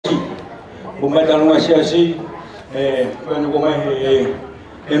Kumai Tauolunga siasi, kaya kumai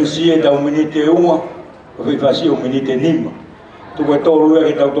MCA Tauminite uma, Faka'osi Minite nima. Tuwa tolu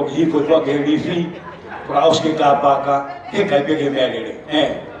ya kita untuk hipo tua ke rifi, praus ke kapaka, ke kai pe ke megere.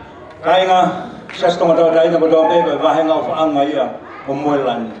 Kaya nga sa stong tawa dai na bodo pe ba bahe nga ufaang maya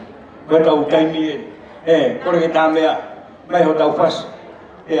Moelani. Kaya tau taimi kore ke tamea mai ho tau fas.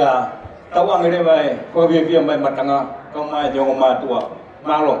 Ya tau angere mai ko bi mai matanga ko mai jongo matua.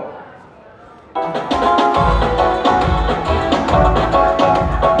 Malo.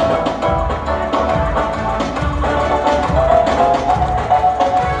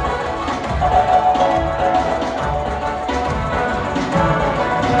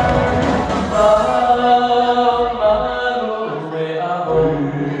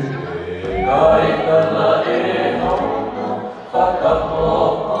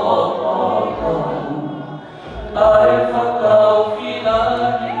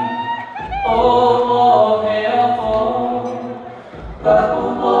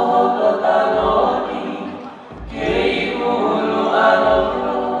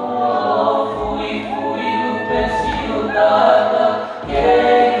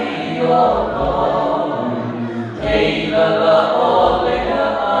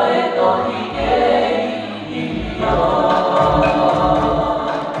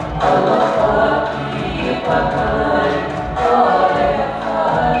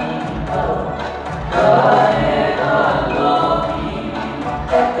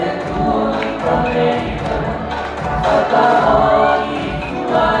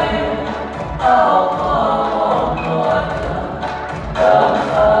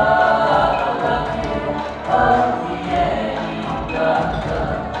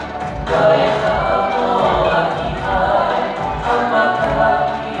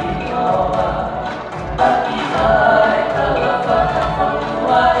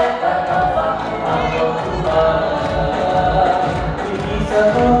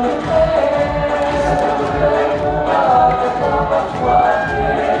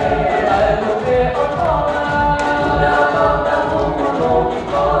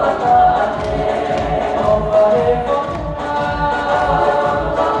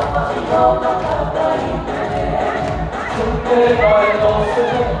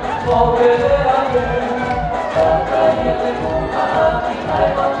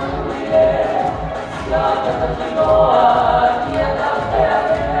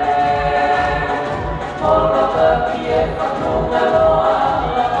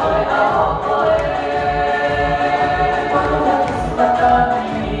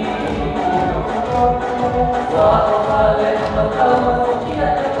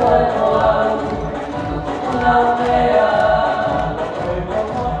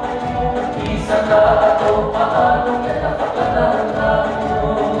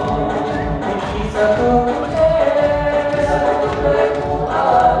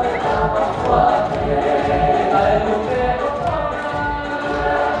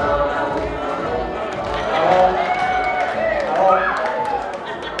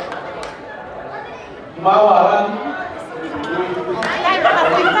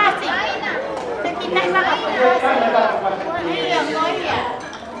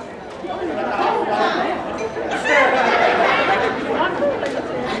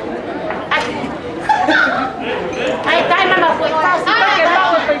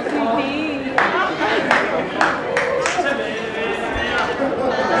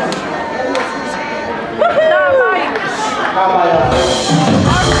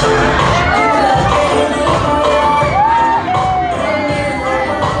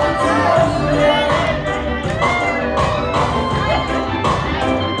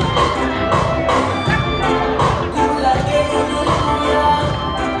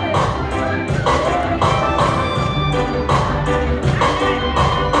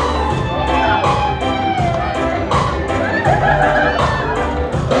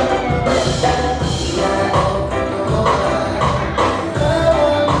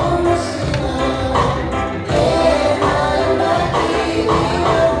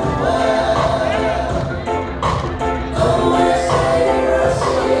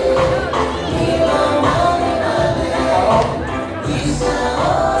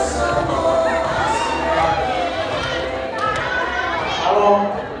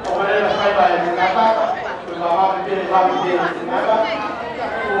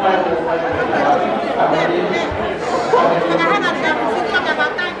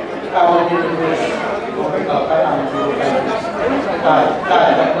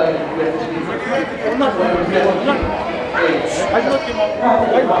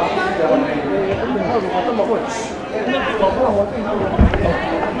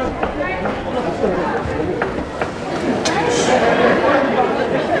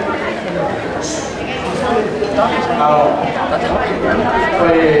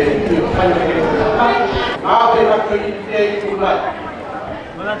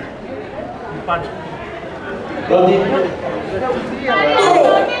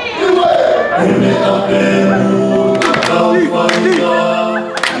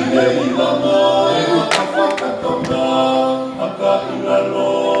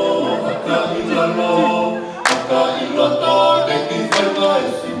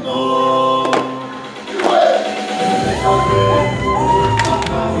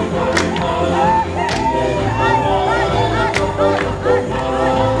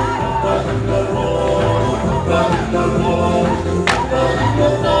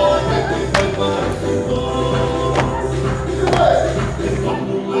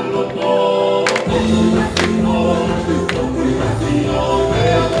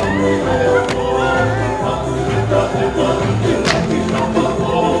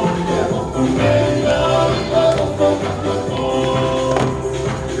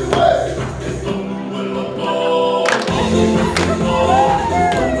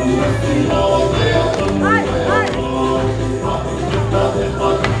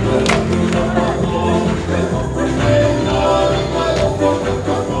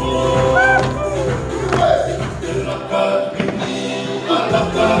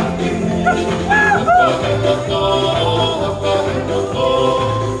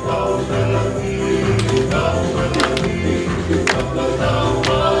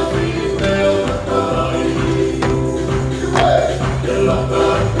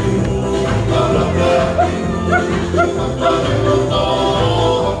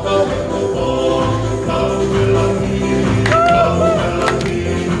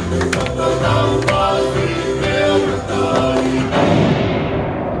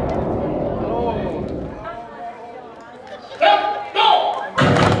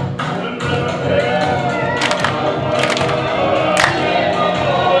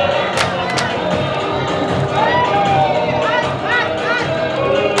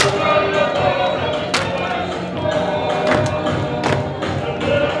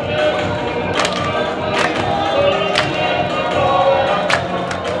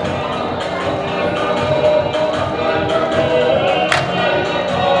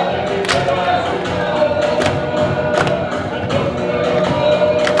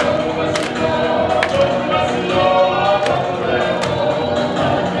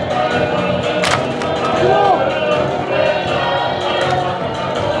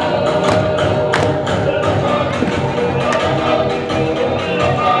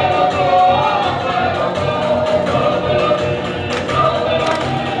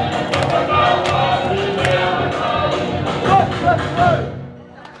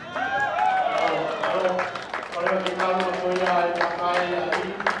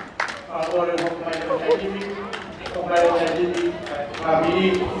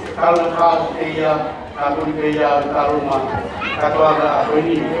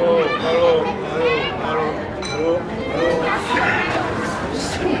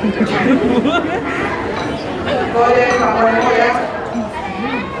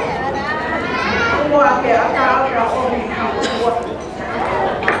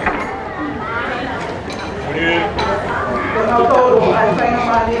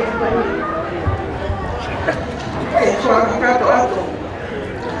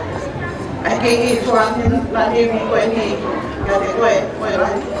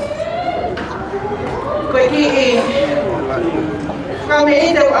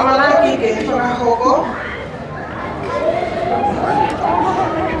 Fakame'ite amalaki ke whakahoko.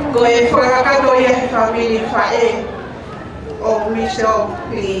 Ko e whakakato i e whamiri whae o miso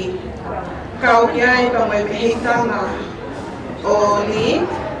i kauki ai pa mai mehitanga o li.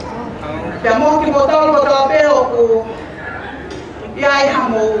 Pia moki mo tolo peo ku iai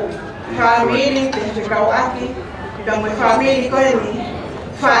hamo whamiri te whakau aki. Pia mai whamiri koe ni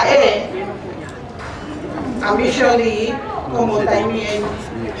whae a miso li como taimi e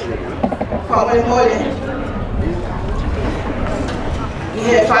whamai mole. I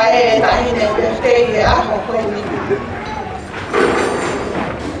he whae e tahine te i e aho koe ni.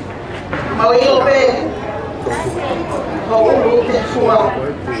 Mau i o pe ho uru te fua.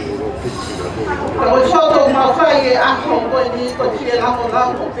 Ka o soto mau whai e aho koe ni ko tia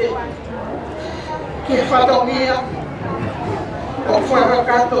lamo pe. Ki e whatongia o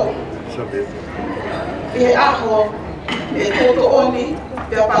whakakato. I he aho e toto oni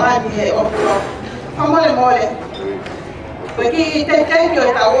pe a palani he opua. Whamole mole. Koe ki te tenkio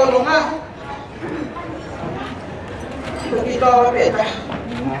e Tauolunga. Koe ki toa peta.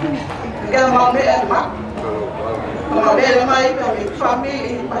 Kaya mau mea ma. Mau mea mai pe mi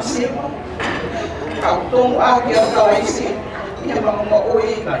family pasimo. Kau tung aki o kawaisi. Ia mau mo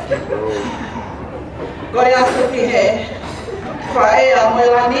ui. Koe aku ki he Fae a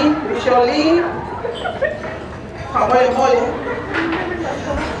Moelani, Micholi, Mole.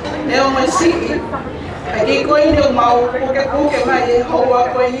 Neo mai siki, aki koe ni o mau puke mai e haua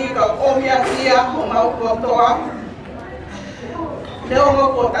koe ni ka omia tia o mau kuatoa. Neo mo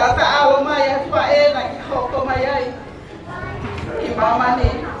ko tata alo mai e fae na ki hoko mai ai. Ki mama ni,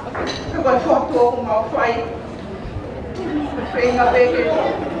 koe whatua o mau whai. Whenga peke,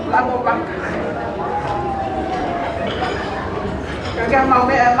 lamo baka. Kaya mau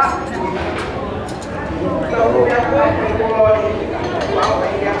mea mak. Tau mea koe koloi. Wow,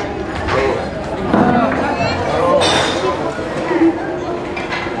 ya.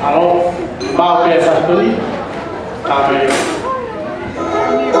 Halo, mau biasa sekali. Kami.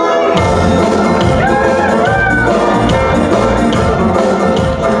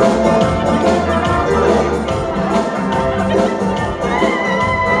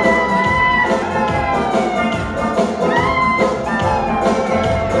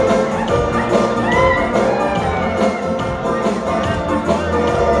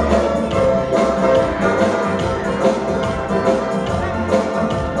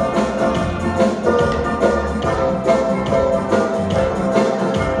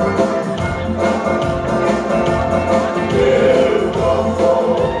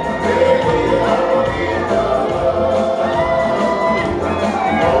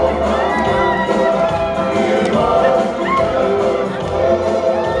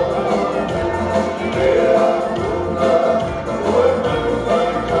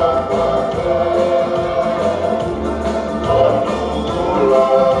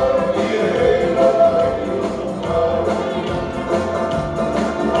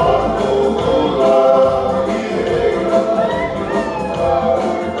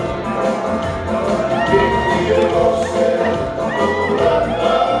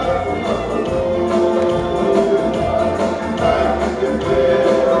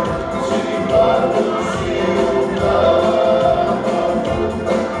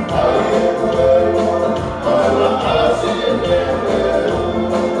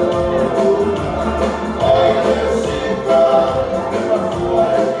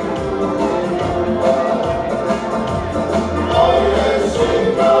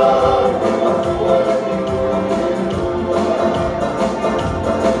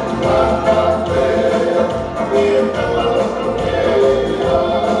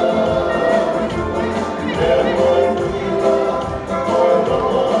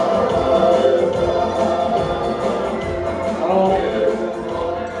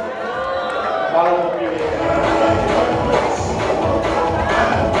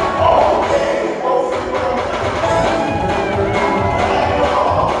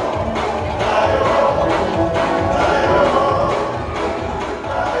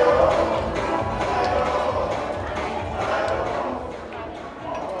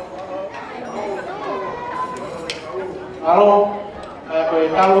 Halo, koe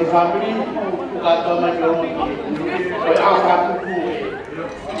tau family, kata majorong koe angkat kuku,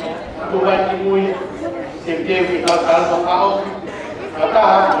 tuan kimui, setiap kita kalau Faka'osi, kata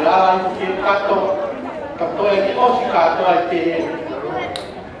koe alam mungkin kato yang Osi kato itu,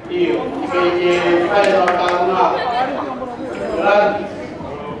 iyo, koe kaya orang Tauolunga, Moelani,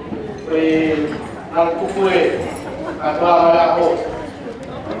 koe al kuku kato apa aku,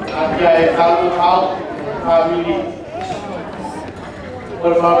 aja kalau Faka'osi family.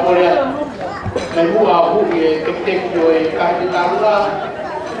 Berbahagia, membuat buku ketik joy kahit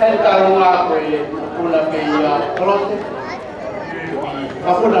Tauolunga ko pula kaya Kalofiama,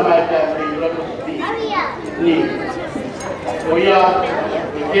 ako na may Kalofiama ni, kuya,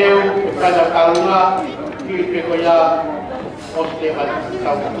 ikaw, kada Tauolunga, kaya kuya, oste at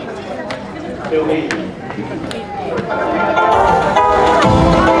Tauolunga. Teaupa.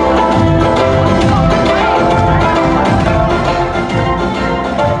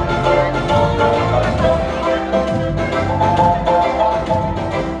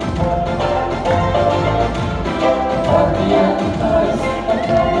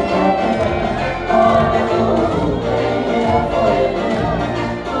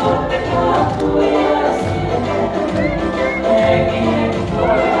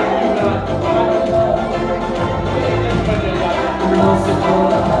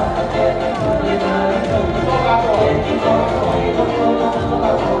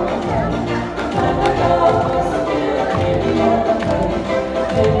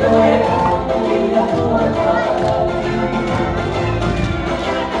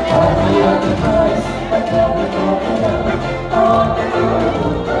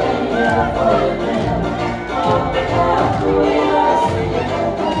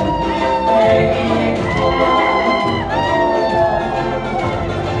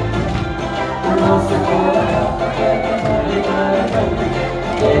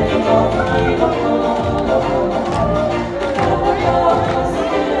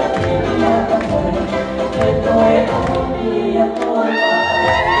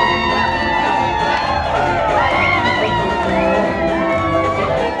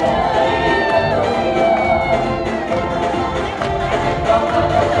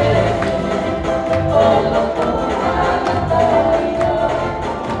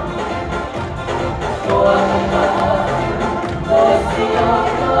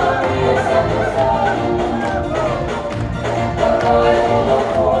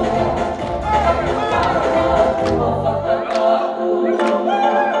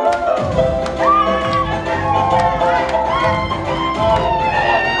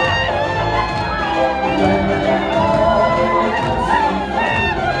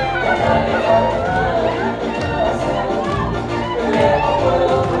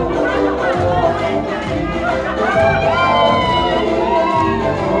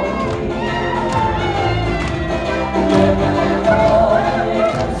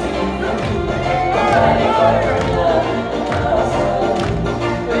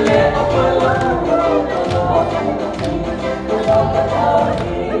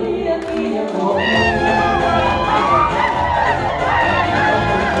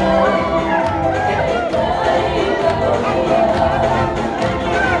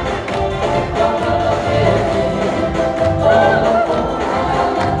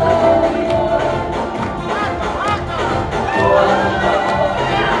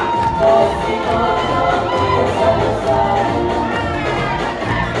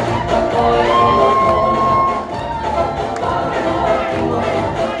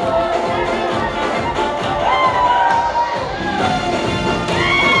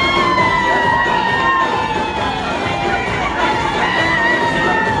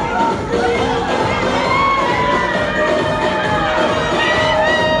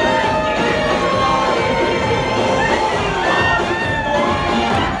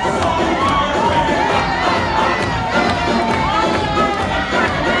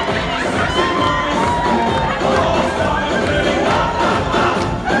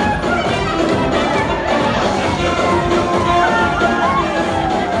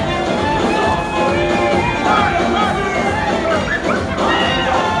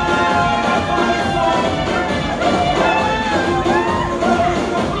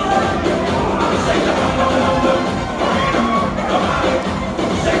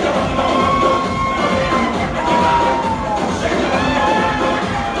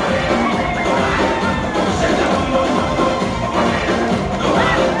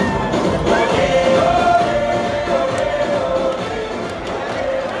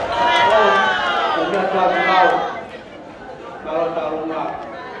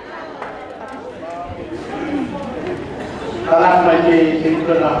 Alat macam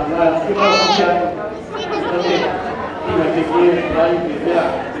cerita nak, kita macam nanti kita fikir lain dia,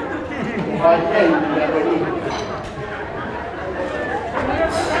 macam dia beri.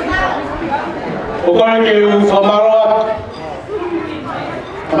 Bukan ke famarat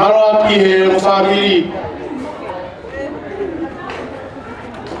ke musafiri.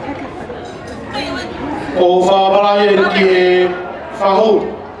 O famalayan ke fahud.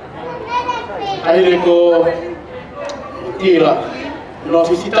 Aire ko tira no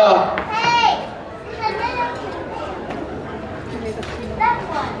visita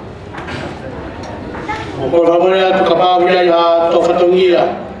o por favor ya tu kapag ya to fatongia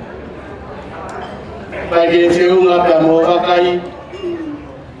bagi seunga pa mo kakai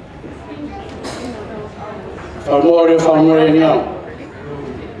famore niya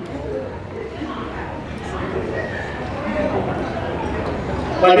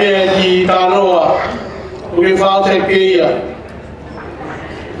bagi di tanoa ugi false keia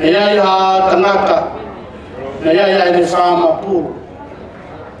naya ya tanaka naya ya ni fama pu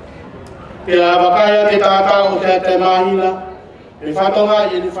ya bakaya kita tahu kita mahina ni fatonga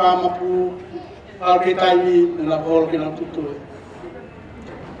ya ni fama pu al kita ini na bol kina tutu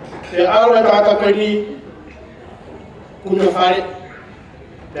ya alwe tata kini kuno fare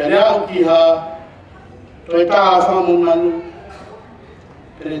dari uki ha toita famu manu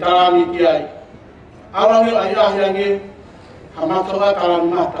Terima kiai. Orang yang ayah yang ini hamatua kalam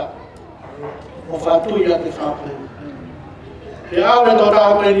mata. Ofatu ya tefapu. Ya awal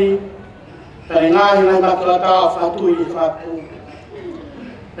tora apa ini? Teringat yang matua ta ofatu ya tefapu.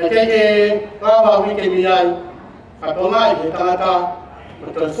 Nekeke lama wike miai. Katonga ya tangata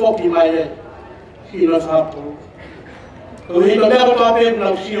bertelfoki mai hino tefapu. Kuhino mero tape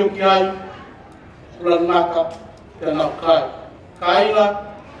na usio kiai. Ulan mata dan kai.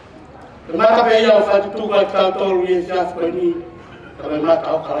 Kaila mata pe ya fa tu ka ta tolu ye jaf ko ni ka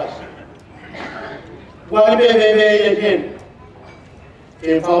mata o karas wa be ye gen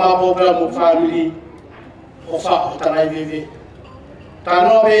ke fa ma bo ba mo family o fa ta na be ta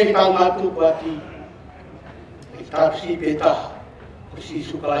no be ka ma tu ba ti ta si beta si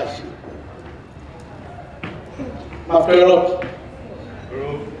su kalasi ma pero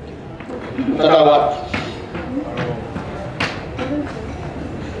tarawat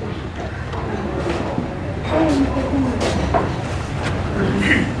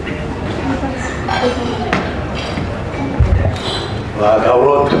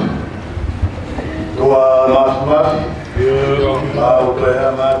Daulot tua mas mau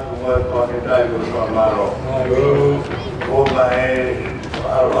berhemat buat pakai maro oh mai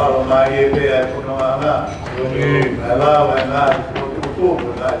al mai be aku nama kalau enak tutup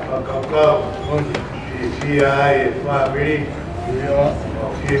nak kau si ai family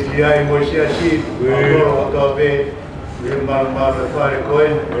si ai moisiasi atau be mal fare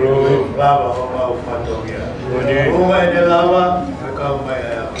coin lava mau patogia uma de lava kau mai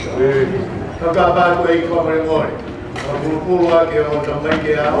kakak aku ikut mereka puluh lagi orang tambah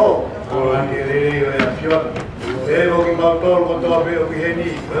ke aho orang kiri ya siapa bagi motor motor bagi ini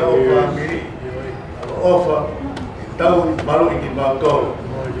family offer tahu malu ingin motor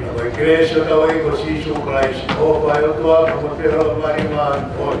bagi kerja tahu ikut sisu kelas offer itu apa motor mari mari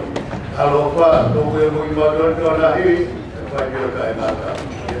kalau pak tunggu bagi motor tu ada ini bagi orang mata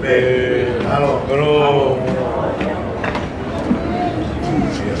halo